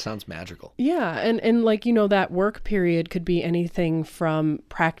like. Sounds magical. Yeah. And like, that work period could be anything from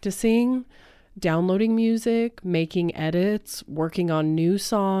practicing, downloading music, making edits, working on new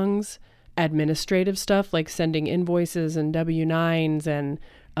songs, administrative stuff like sending invoices and W-9s and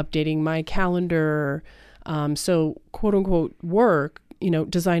updating my calendar. So quote unquote work,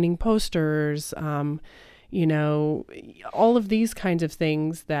 designing posters, all of these kinds of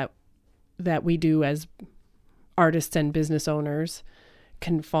things that we do as artists and business owners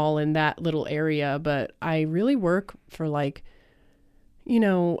can fall in that little area. But I really work for like,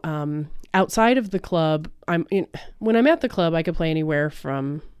 outside of the club, when I'm at the club, I could play anywhere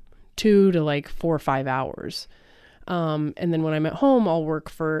from 2 to like 4 or 5 hours. And then when I'm at home, I'll work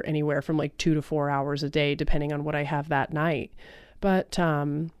for anywhere from like 2 to 4 hours a day, depending on what I have that night. But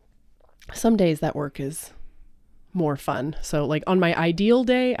some days that work is more fun. So like on my ideal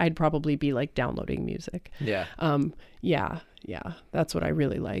day, I'd probably be like downloading music. Yeah. Yeah. That's what I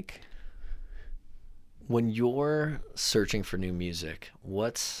really like. When you're searching for new music,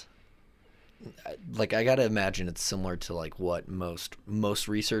 what's like, I gotta imagine it's similar to like what most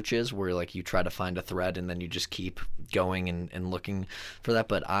research is, where like you try to find a thread and then you just keep going and looking for that.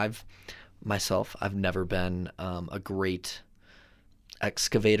 But I've never been a great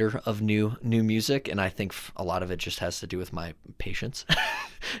excavator of new music, and I think a lot of it just has to do with my patience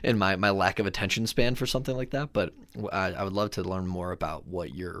and my lack of attention span for something like that. But I would love to learn more about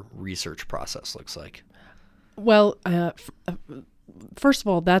what your research process looks like. Well, first of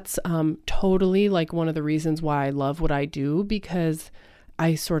all, that's totally like one of the reasons why I love what I do, because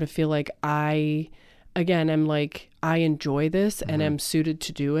I sort of feel like I enjoy this and am suited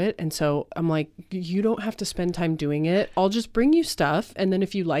to do it. And so I'm like, you don't have to spend time doing it. I'll just bring you stuff. And then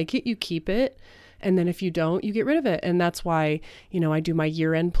if you like it, you keep it. And then if you don't, you get rid of it. And that's why, I do my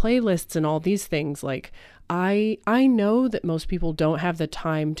year-end playlists and all these things. Like I know that most people don't have the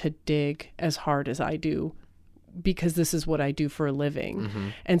time to dig as hard as I do, because this is what I do for a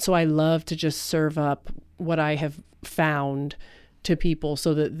living. And so I love to just serve up what I have found to people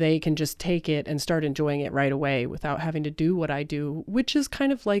so that they can just take it and start enjoying it right away without having to do what I do, which is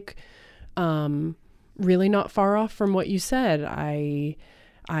kind of like really not far off from what you said. I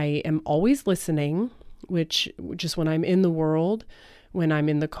am always listening, which just when I'm in the world, when I'm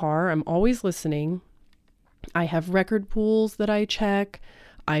in the car, I'm always listening. I have record pools that I check.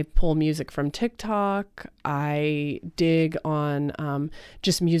 I pull music from TikTok. I dig on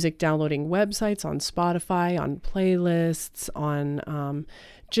just music downloading websites, on Spotify, on playlists, on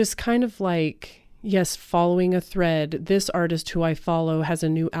just kind of like, yes, following a thread. This artist who I follow has a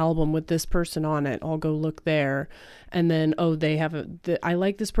new album with this person on it. I'll go look there. And then, they have I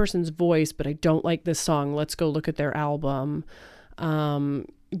like this person's voice, but I don't like this song. Let's go look at their album.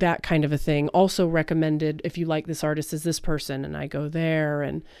 That kind of a thing. Also recommended, if you like this artist, is this person, and I go there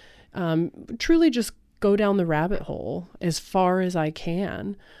and truly just go down the rabbit hole as far as I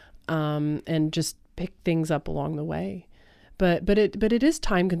can, and just pick things up along the way. But it is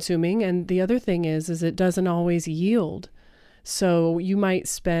time consuming, and the other thing is it doesn't always yield. So you might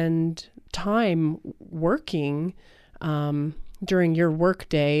spend time working during your work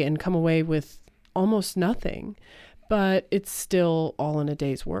day and come away with almost nothing. But it's still all in a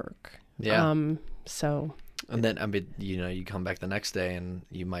day's work. Yeah. So. And then, you come back the next day and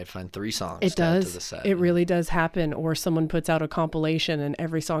you might find 3 songs. It does. To the set. It really does happen. Or someone puts out a compilation and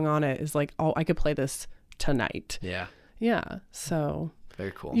every song on it is like, I could play this tonight. Yeah. Yeah. So.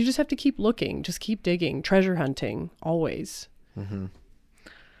 Very cool. You just have to keep looking. Just keep digging. Treasure hunting. Always. Mm-hmm.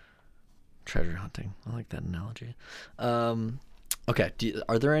 Treasure hunting. I like that analogy. Okay.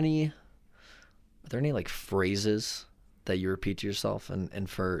 Are there any like phrases that you repeat to yourself? And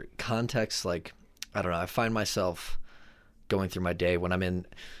for context, like, I don't know, I find myself going through my day when I'm in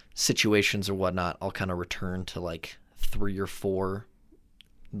situations or whatnot, I'll kind of return to like 3 or 4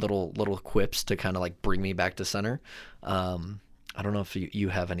 little quips to kind of like bring me back to center. I don't know if you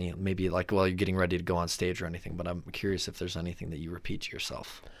have any, maybe like while you're getting ready to go on stage or anything, but I'm curious if there's anything that you repeat to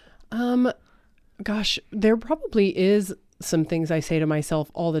yourself. Gosh, there probably is some things I say to myself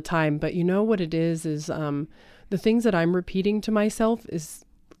all the time, but you know what it is the things that I'm repeating to myself is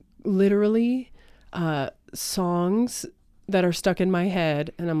literally songs that are stuck in my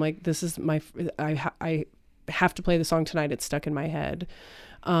head, and I'm like, this is I have to play the song tonight. It's stuck in my head,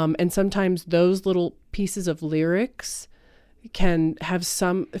 and sometimes those little pieces of lyrics can have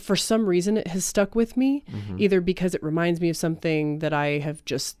for some reason it has stuck with me, either because it reminds me of something that I have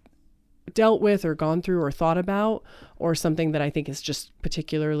just dealt with or gone through or thought about, or something that I think is just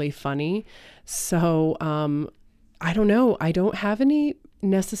particularly funny. So I don't know. I don't have any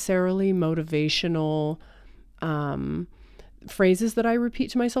necessarily motivational phrases that I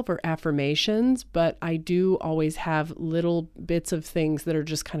repeat to myself or affirmations, but I do always have little bits of things that are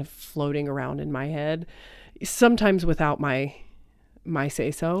just kind of floating around in my head, sometimes without my say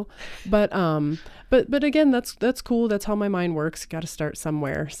so, but again, that's cool. That's how my mind works. Got to start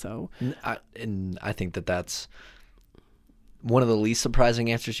somewhere. So, and I think that's one of the least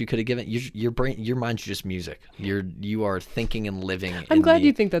surprising answers you could have given. Your mind's just music. You are thinking and living. I'm glad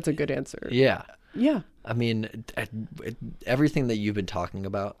you think that's a good answer. Yeah. Yeah. I mean, everything that you've been talking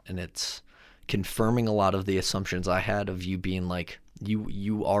about, and it's confirming a lot of the assumptions I had of you being like,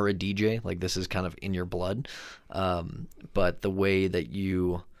 you are a DJ, like this is kind of in your blood. But the way that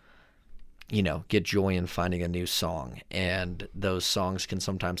you get joy in finding a new song, and those songs can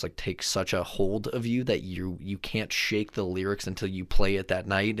sometimes like take such a hold of you that you can't shake the lyrics until you play it that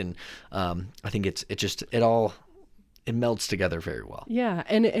night. And I think it melds together very well. Yeah,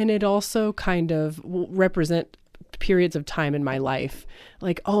 and it also kind of will represent periods of time in my life.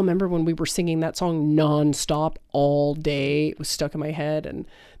 Like, oh, remember when we were singing that song nonstop all day? It was stuck in my head, and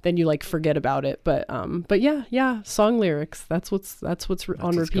then you like forget about it. But yeah, song lyrics. That's what's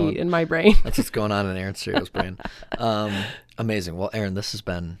on repeat in my brain. That's what's going on in Erin Stereo's brain. Amazing. Well, Erin, this has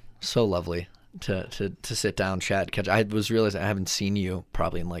been so lovely to sit down, chat, catch. I was realizing I haven't seen you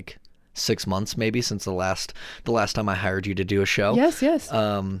probably in like 6 months, maybe, since the last time I hired you to do a show. Yes.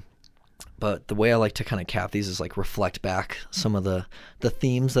 But the way I like to kind of cap these is like reflect back some of the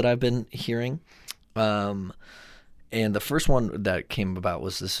themes that I've been hearing. And the first one that came about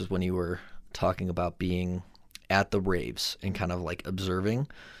was, this is when you were talking about being at the raves and kind of like observing,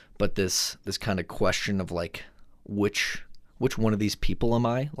 but this kind of question of like, which one of these people am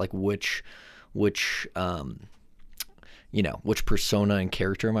I? Like which persona and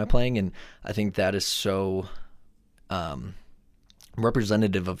character am I playing? And I think that is so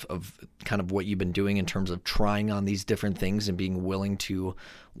representative of kind of what you've been doing in terms of trying on these different things and being willing to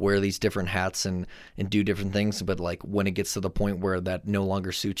wear these different hats and do different things. But like when it gets to the point where that no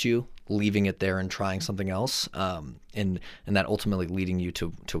longer suits you, leaving it there and trying something else, and that ultimately leading you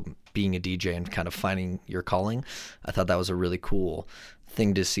to being a DJ and kind of finding your calling. I thought that was a really cool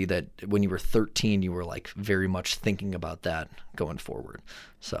thing to see, that when you were 13 you were like very much thinking about that going forward.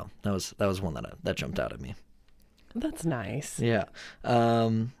 So that was one that jumped out at me. That's nice. Yeah.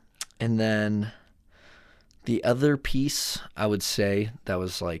 And then the other piece I would say that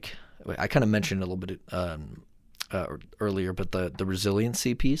was like, I kind of mentioned a little bit earlier, but the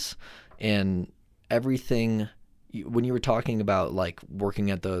resiliency piece and everything. When you were talking about like working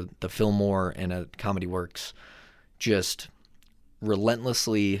at the Fillmore and at Comedy Works, just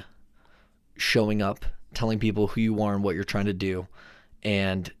relentlessly showing up, telling people who you are and what you're trying to do,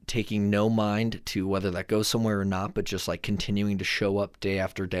 and taking no mind to whether that goes somewhere or not, but just like continuing to show up day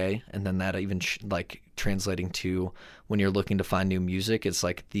after day. And then that even like translating to when you're looking to find new music, it's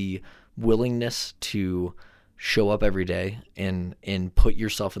like the willingness to show up every day and put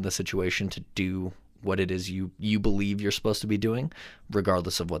yourself in the situation to do what it is you believe you're supposed to be doing,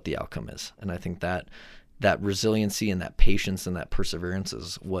 regardless of what the outcome is. And I think that resiliency and that patience and that perseverance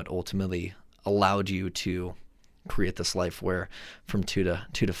is what ultimately allowed you to create this life where from 2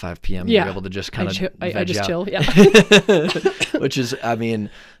 to 5 p.m. you're able to just kind of I just chill. Yeah. Which is, I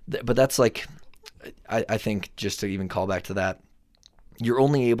mean, but that's like, I think just to even call back to that, you're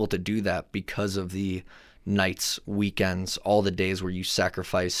only able to do that because of the nights, weekends, all the days where you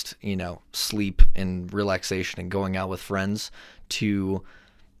sacrificed, sleep and relaxation and going out with friends to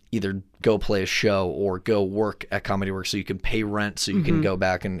either go play a show or go work at Comedy Works so you can pay rent, so you can go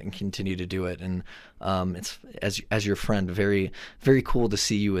back and continue to do it. And it's, as your friend, very, very cool to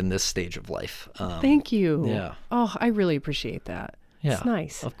see you in this stage of life. Thank you. Yeah. Oh, I really appreciate that. Yeah. It's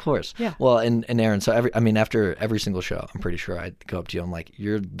nice. Of course. Yeah. Well, and Erin, so after every single show, I'm pretty sure I'd go up to you. I'm like,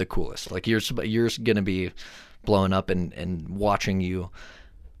 you're the coolest. Like you're going to be blowing up, and watching you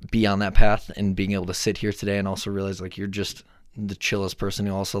be on that path and being able to sit here today and also realize like you're just the chillest person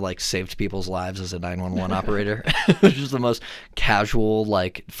who also like saved people's lives as a 911 operator, which is the most casual,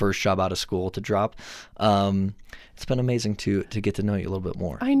 like first job out of school to drop. It's been amazing to get to know you a little bit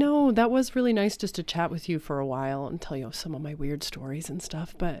more. I know that was really nice just to chat with you for a while and tell you some of my weird stories and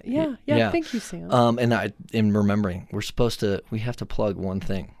stuff. But yeah. Thank you, Sam. And in remembering, we have to plug one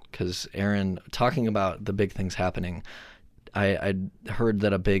thing, because Erin, talking about the big things happening, I heard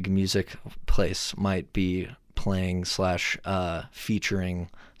that a big music place might be playing / featuring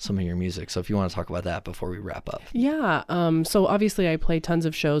some of your music. So if you want to talk about that before we wrap up. Yeah. So obviously I play tons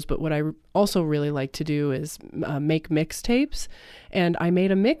of shows, but what I also really like to do is make mixtapes. And I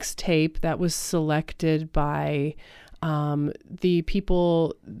made a mixtape that was selected by the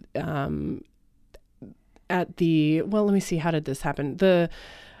people at the, well, let me see, how did this happen? The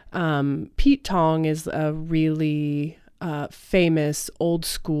Pete Tong is a really famous old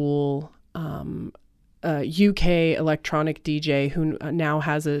school UK electronic DJ who now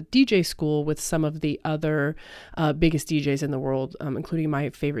has a DJ school with some of the other biggest DJs in the world, including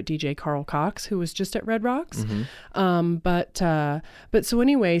my favorite DJ, Carl Cox, who was just at Red Rocks. But so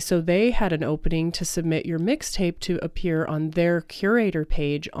anyway, so they had an opening to submit your mixtape to appear on their curator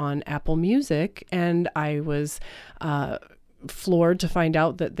page on Apple Music. And I was floored to find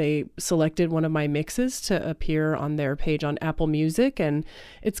out that they selected one of my mixes to appear on their page on Apple Music. And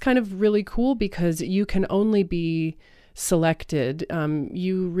it's kind of really cool because you can only be selected.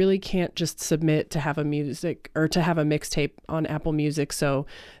 You really can't just submit to have a music or to have a mixtape on Apple Music. So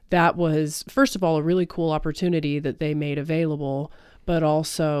that was, first of all, a really cool opportunity that they made available, but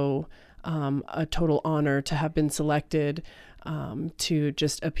also a total honor to have been selected to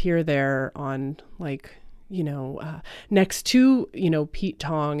just appear there on next to, Pete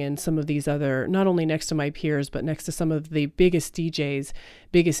Tong and some of these other, not only next to my peers, but next to some of the biggest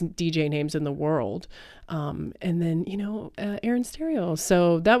DJ names in the world. And then, Erin Stereo.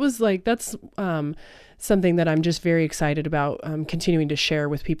 So that was that's something that I'm just very excited about continuing to share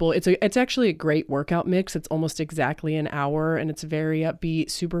with people. It's actually a great workout mix. It's almost exactly an hour and it's very upbeat,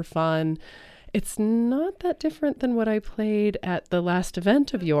 super fun. It's not that different than what I played at the last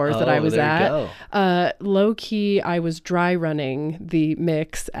event of yours that I was at. Low key, I was dry running the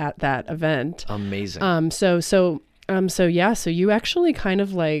mix at that event. Amazing. So you actually kind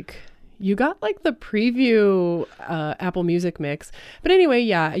of you got the preview Apple Music mix. But anyway,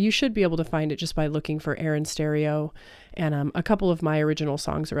 yeah, you should be able to find it just by looking for Erin Stereo. And a couple of my original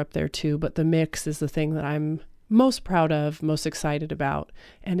songs are up there too. But the mix is the thing that I'm most proud of, most excited about,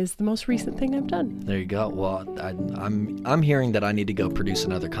 and is the most recent thing I've done. There you go. Well, I'm hearing that I need to go produce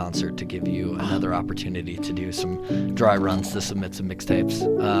another concert to give you another opportunity to do some dry runs to submit some mixtapes.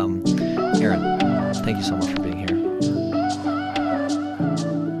 Erin, thank you so much for being here.